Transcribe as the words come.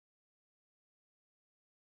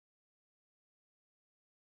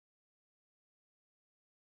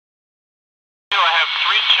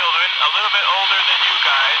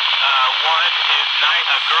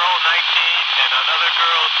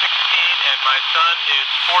son is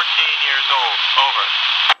 14 years old. Over.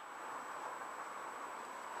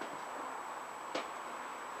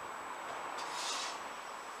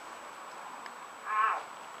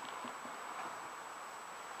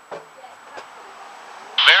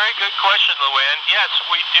 Very good question, Luann. Yes,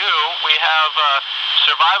 we do. We have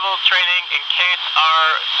survival training in case our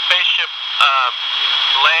spaceship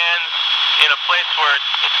lands in a place where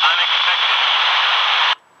it's unexpected.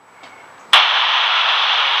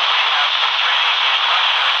 We have some training in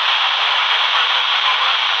Russia in present.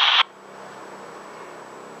 Over.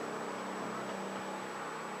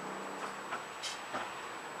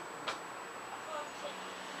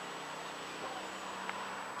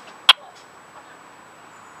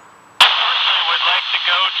 Would like to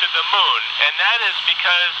go to the moon, and that is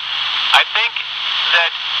because I think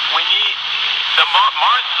that we need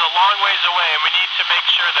Mars is a long ways away, and we need to make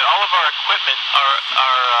sure that all of our equipment, our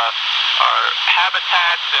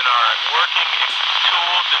habitats, and our working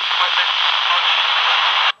tools and equipment function.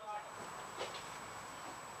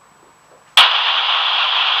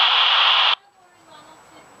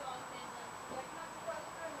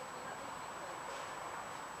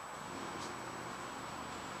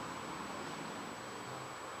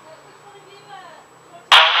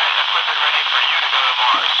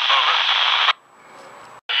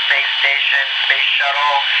 Space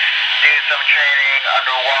shuttle, do some training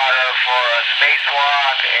underwater for a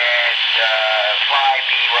spacewalk, and fly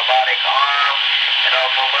the robotic arm, and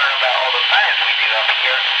also learn about all the science we do up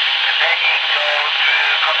here. And then you go through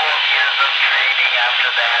a couple of years of training after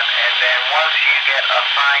that, and then once you get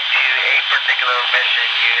assigned to a particular mission,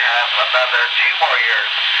 you have another 2 more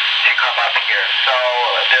years to come up here. So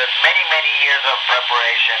there's many, many years of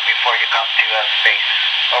preparation before you come to space.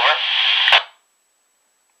 Over.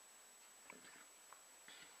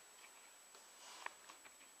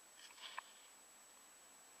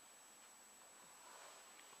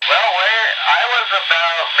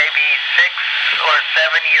 About maybe 6 or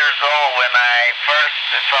 7 years old when I first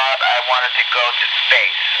thought I wanted to go to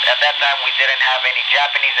space. At that time we didn't have any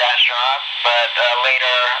Japanese astronauts, but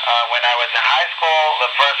later when I was in high school,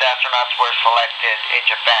 the first astronauts were selected in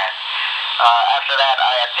Japan. After that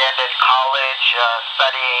I attended college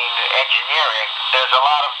studying engineering. There's a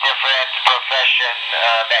lot of different professions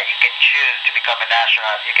that you can choose to become an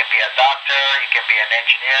astronaut. You can be a doctor, you can be an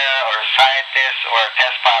engineer or a scientist or a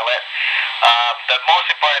test pilot. The most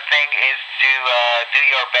important thing is to do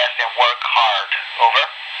your best and work hard. Over.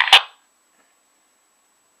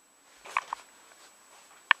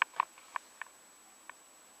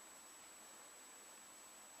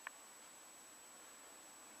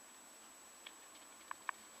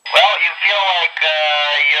 Well, you feel like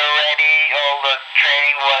you're ready. All the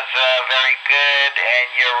training was very good, and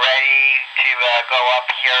you're ready to go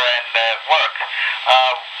up here and work.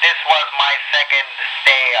 This was my second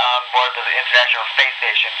stay on board the International Space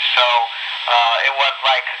Station, so it was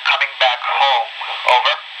like coming back home.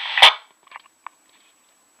 Over.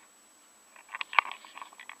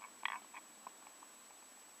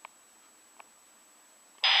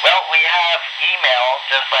 Well, we have email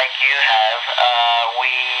just like you have. We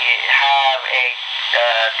have a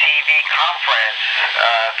TV conference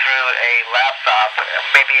through a laptop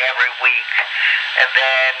maybe every week, and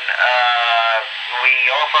then we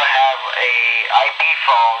also have a IP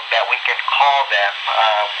phone that we can call them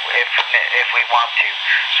if we want to.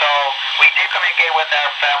 So we do communicate with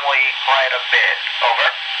our family quite a bit. Over.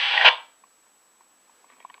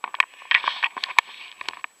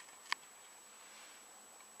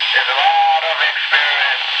 There's a lot of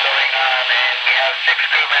experiments going on, and we have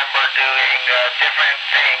 6 crew members doing different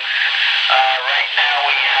things. Right now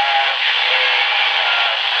we have a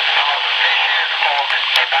small station called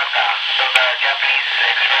Medaka. Those are Japanese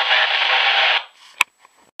experiments.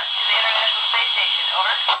 To the International Space Station.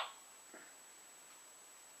 Over.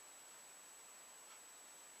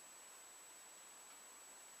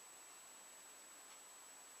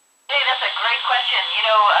 Hey, that's a great question. You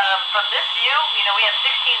know, from this view, you know, we have 16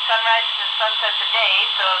 sunrises and sunsets a day,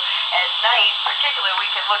 so at night, particularly, we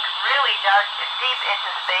can look really dark, deep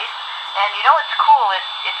into space. And you know what's cool?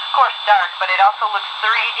 It's of course dark, but it also looks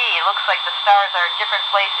 3D. It looks like the stars are in different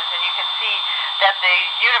places, and you can see that the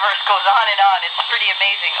universe goes on and on. It's pretty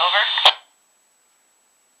amazing. Over.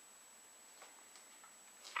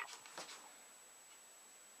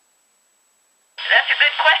 That's a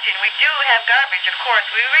good question. We do have garbage, of course.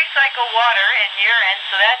 We recycle water and urine,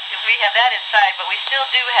 so we have that inside, but we still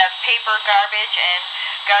do have paper garbage and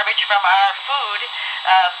garbage from our food.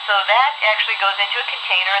 So that actually goes into a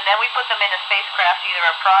container, and then we put them in a spacecraft, either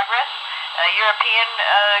a Progress a European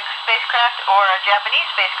spacecraft or a Japanese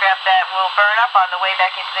spacecraft that will burn up on the way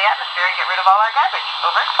back into the atmosphere and get rid of all our garbage.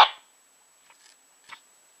 Over.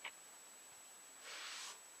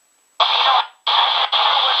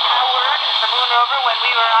 The moon rover when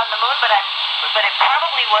we were on the moon, but it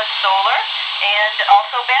probably was solar and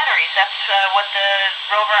also batteries. That's what the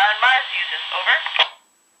rover on Mars uses. Over.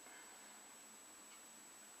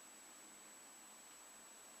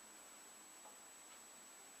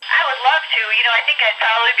 I would love to. I think I'd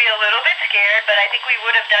probably be a little bit scared, but I think we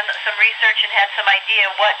would have done some research and had some idea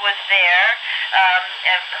what was there.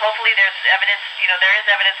 And hopefully there's evidence, there is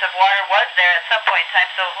evidence of water was there at some point in time,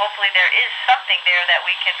 so hopefully there is something there that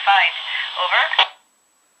we can find. Over.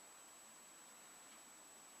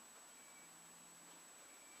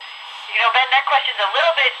 Ben, that question's a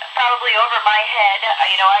little bit probably over my head.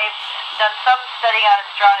 I've done some studying on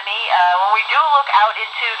astronomy. When we do look out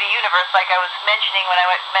into the universe, like I was mentioning when I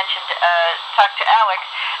talked to Alex,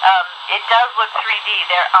 it does look 3D.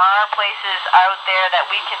 There are places out there that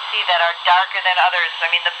we can see that are darker than others. I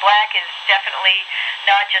mean, the black is definitely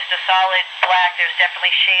not just a solid black. There's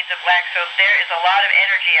definitely shades of black, so there is a lot of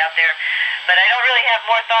energy out there. But I don't really have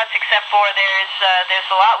more thoughts except for there's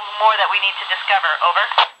a lot more that we need to discover. Over.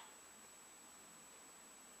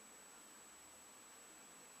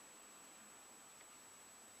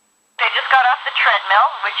 They just got off the treadmill,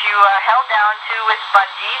 which you held down to with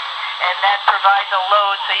bungees, and that provides a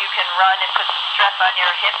load so you can run and put some stress on your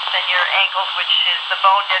hips and your ankles, which is the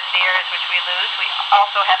bone density areas which we lose. We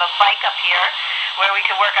also have a bike up here where we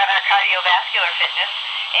can work on our cardiovascular fitness,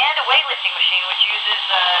 and a weightlifting machine which uses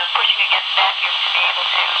pushing against vacuum to be able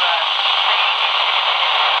to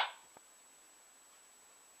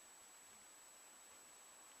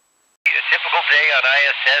A typical day on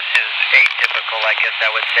ISS is atypical, I guess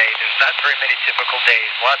I would say. There's not very many typical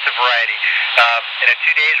days, lots of variety. And in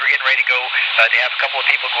 2 days, we're getting ready to go to have a couple of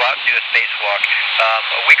people go out and do a spacewalk.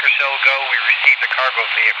 A week or so ago, we received a cargo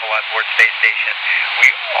vehicle on board Space Station.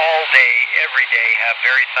 We all day, every day, have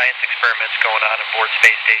various science experiments going on board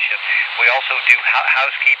Space Station. We also do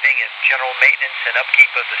housekeeping and general maintenance and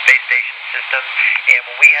upkeep of the Space Station systems. And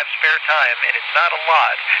when we have spare time, and it's not a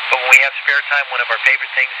lot, but when we have spare time, one of our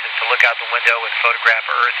favorite things is to look out the window and photograph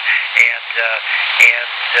Earth and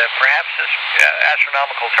perhaps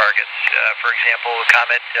astronomical targets. For example, the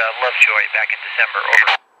comet Lovejoy back in December.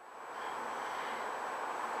 Over.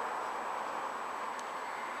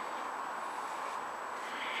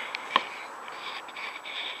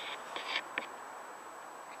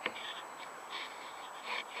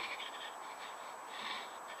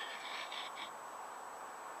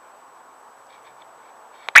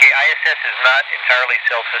 ISS is not entirely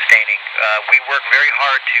self-sustaining. We work very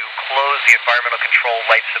hard to close the environmental control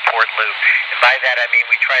life support loop. And by that I mean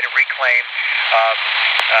we try to reclaim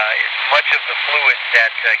as much of the fluids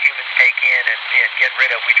that humans take in and get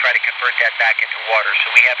rid of. We try to convert that back into water.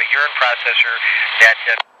 So we have a urine processor that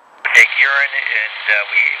take urine and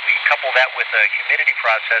we couple that with a humidity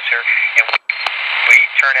processor, and we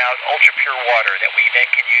turn out ultra-pure water that we then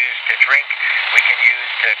can use to drink. We can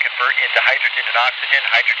use to convert into hydrogen and oxygen.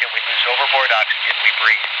 Hydrogen we lose overboard, oxygen we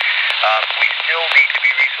breathe. We still need to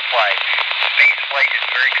be resupplied. Space flight is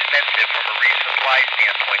very expensive from a resupply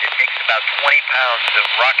standpoint. It takes about 20 pounds of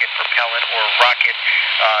rocket propellant or rocket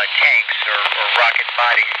tanks or rocket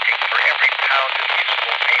bodies for every pound of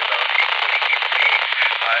usable payload, including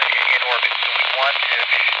in orbit. So we want to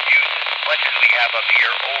use as much as we have up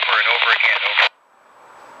here over and over again.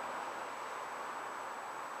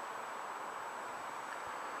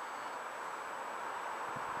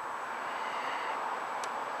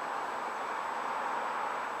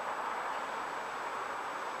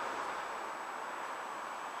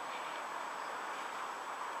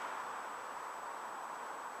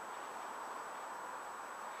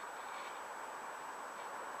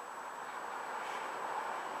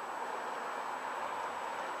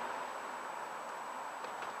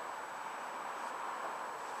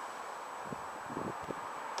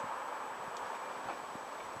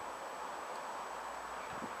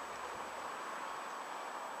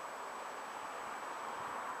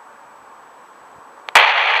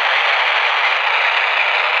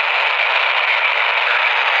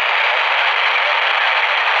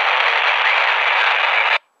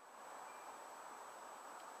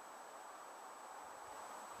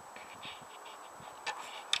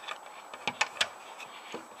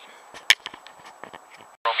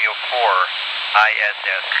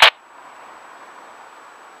 ISS.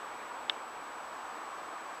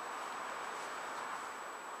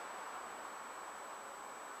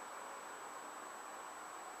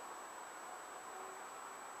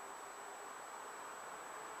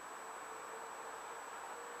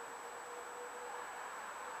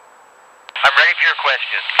 I'm ready for your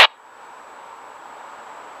question.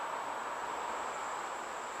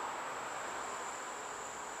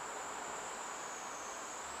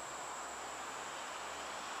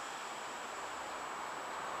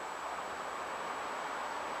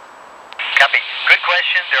 Copy. Good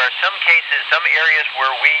question. There are some cases, some areas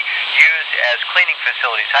where we use as cleaning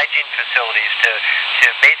facilities, hygiene facilities to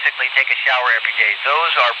basically take a shower every day.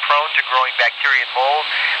 Those are prone to growing bacteria and mold.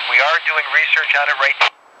 We are doing research on it right now.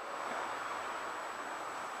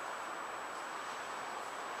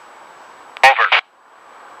 Over.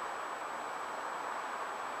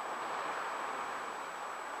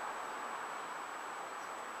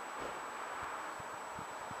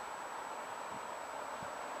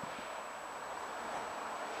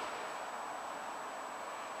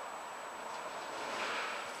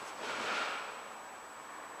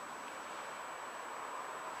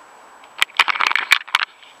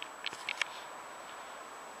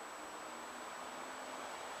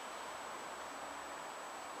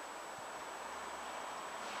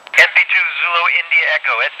 SB2 Zulu India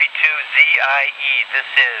Echo, SB2ZIE, this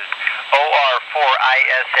is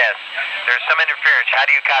OR4ISS. There's some interference. How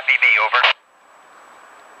do you copy me? Over.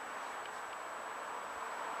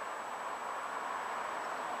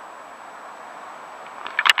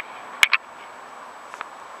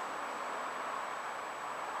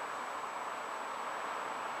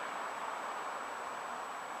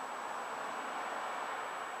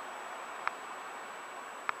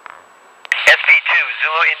 SB2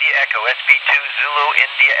 Zulu India Echo, SB2 Zulu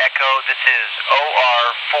India Echo, this is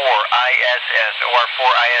OR4ISS,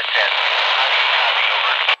 OR4ISS.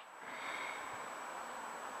 Over.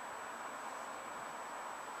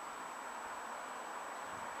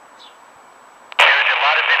 There's a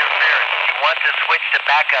lot of interference. You want to switch to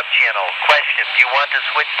backup channel. Question, do you want to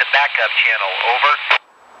switch to backup channel? Over.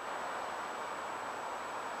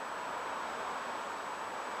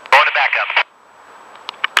 Going to backup.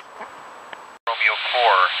 Romeo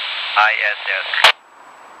 4 ISS.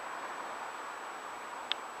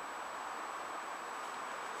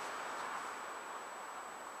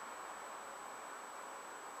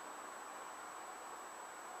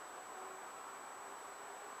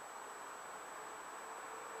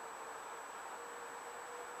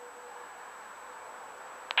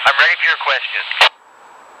 I'm ready for your question.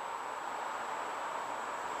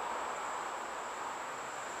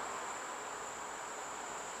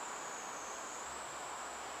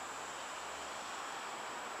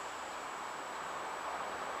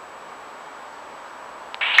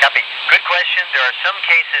 Copy. Good question. There are some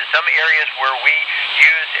cases, some areas where we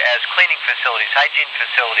use as cleaning facilities, hygiene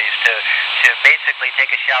facilities to basically take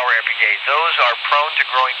a shower every day. Those are prone to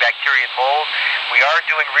growing bacteria and mold. We are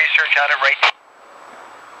doing research on it right now.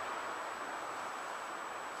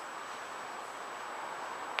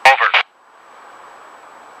 Over.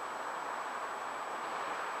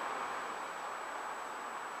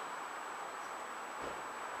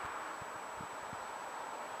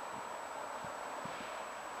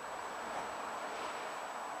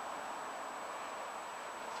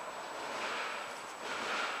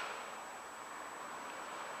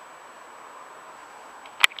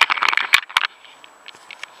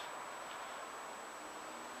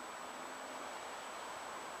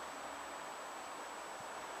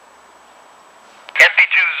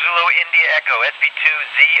 SB2 Zulu India Echo,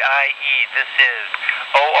 SB2ZIE, this is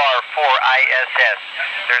OR4ISS.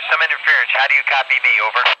 There's some interference. How do you copy me?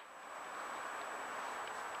 Over.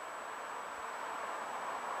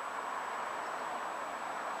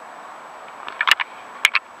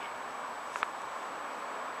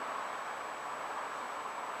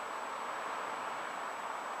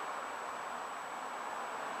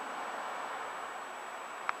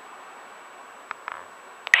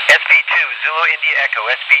 SB2 Zulu India Echo,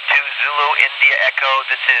 SB2 Zulu India Echo,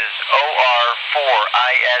 this is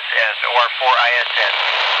OR4ISS, OR4ISS.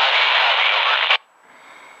 Over.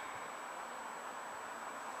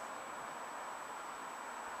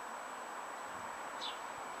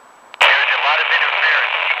 There's a lot of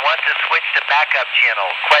interference. You want to switch to backup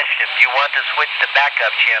channel. Question, do you want to switch to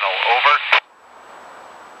backup channel? Over.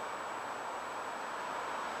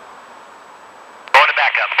 Going to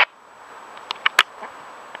backup.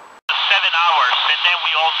 7 hours, and then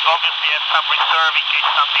we obviously have some reserve in case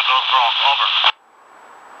something goes wrong. Over.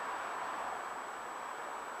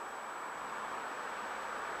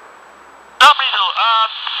 No, Brazil,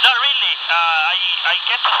 not really. I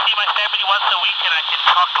get to see my family once a week, and I can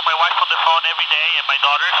talk to my wife on the phone every day and my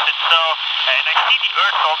daughters, and I see the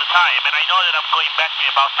Earth all the time, and I know that I'm going back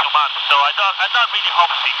in about 2 months, so I'm not really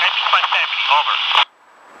homesick. I miss my family. Over.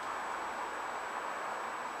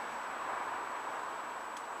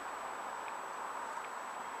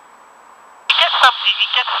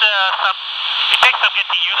 it gets it takes some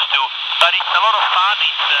getting used to, but it's a lot of fun.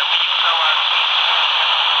 It's we use our feet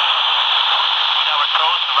with our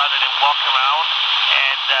toes rather than walk around,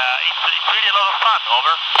 and it's really a lot of fun.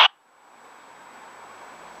 Over.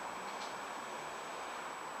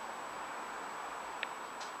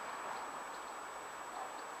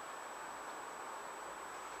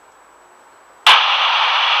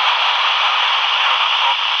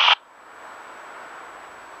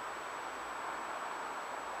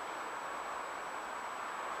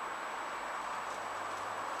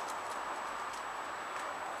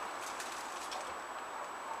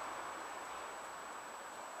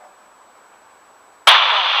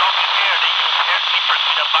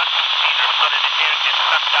 With a vacuum cleaner so that the air gets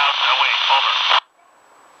sucked out away. Over.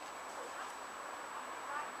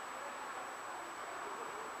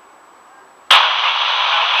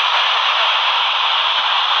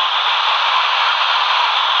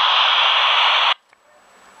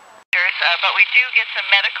 But we do get some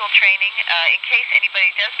medical training in case anybody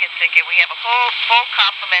does get sick, and we have a full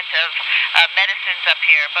complement of medicines up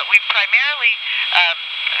here. But we primarily,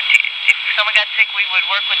 if someone got sick, we would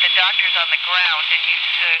work with the doctors on the ground and use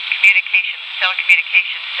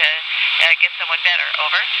telecommunications to get someone better.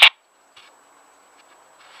 Over.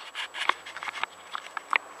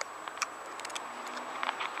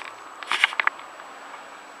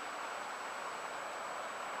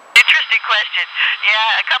 Question.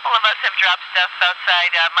 Yeah, a couple of us have dropped stuff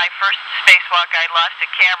outside. My first spacewalk, I lost a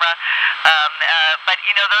camera, but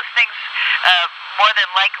you know those things more than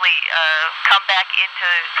likely come back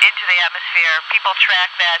into the atmosphere. People track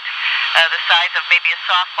that the size of maybe a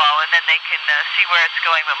softball, and then they can see where it's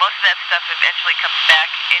going. But most of that stuff eventually comes back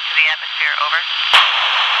into the atmosphere. Over.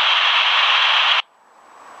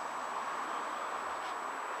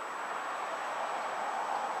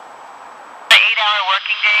 8-hour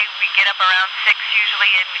working day. We get up around 6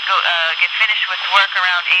 usually and go get finished with work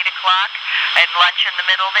around 8 o'clock, and lunch in the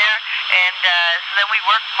middle there. And so then we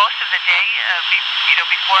work most of the day,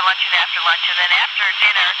 before lunch and after lunch, and then after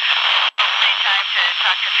dinner, any time to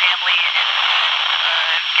talk to family and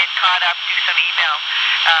get caught up, do some email.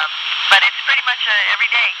 But it's pretty much every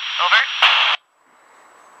day. Over.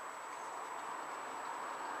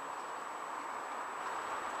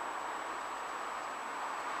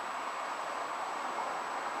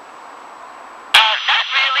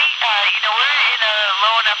 We're in a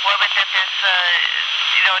low enough orbit that there's,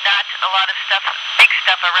 not a lot of stuff, big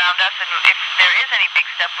stuff around us. And if there is any big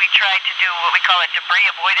stuff, we try to do what we call a debris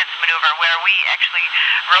avoidance maneuver, where we actually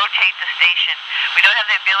rotate the station. We don't have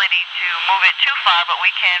the ability to move it too far, but we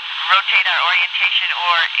can rotate our orientation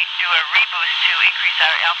or do a reboost to increase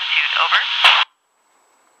our altitude. Over.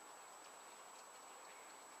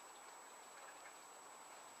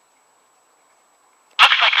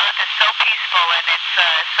 And it's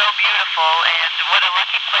so beautiful, and what a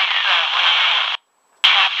lucky place we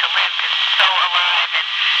have to live, because it's so alive and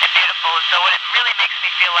beautiful. And so what it really makes me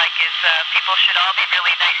feel like is people should all be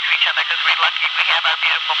really nice to each other, because we're lucky we have our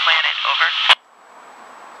beautiful planet. Over.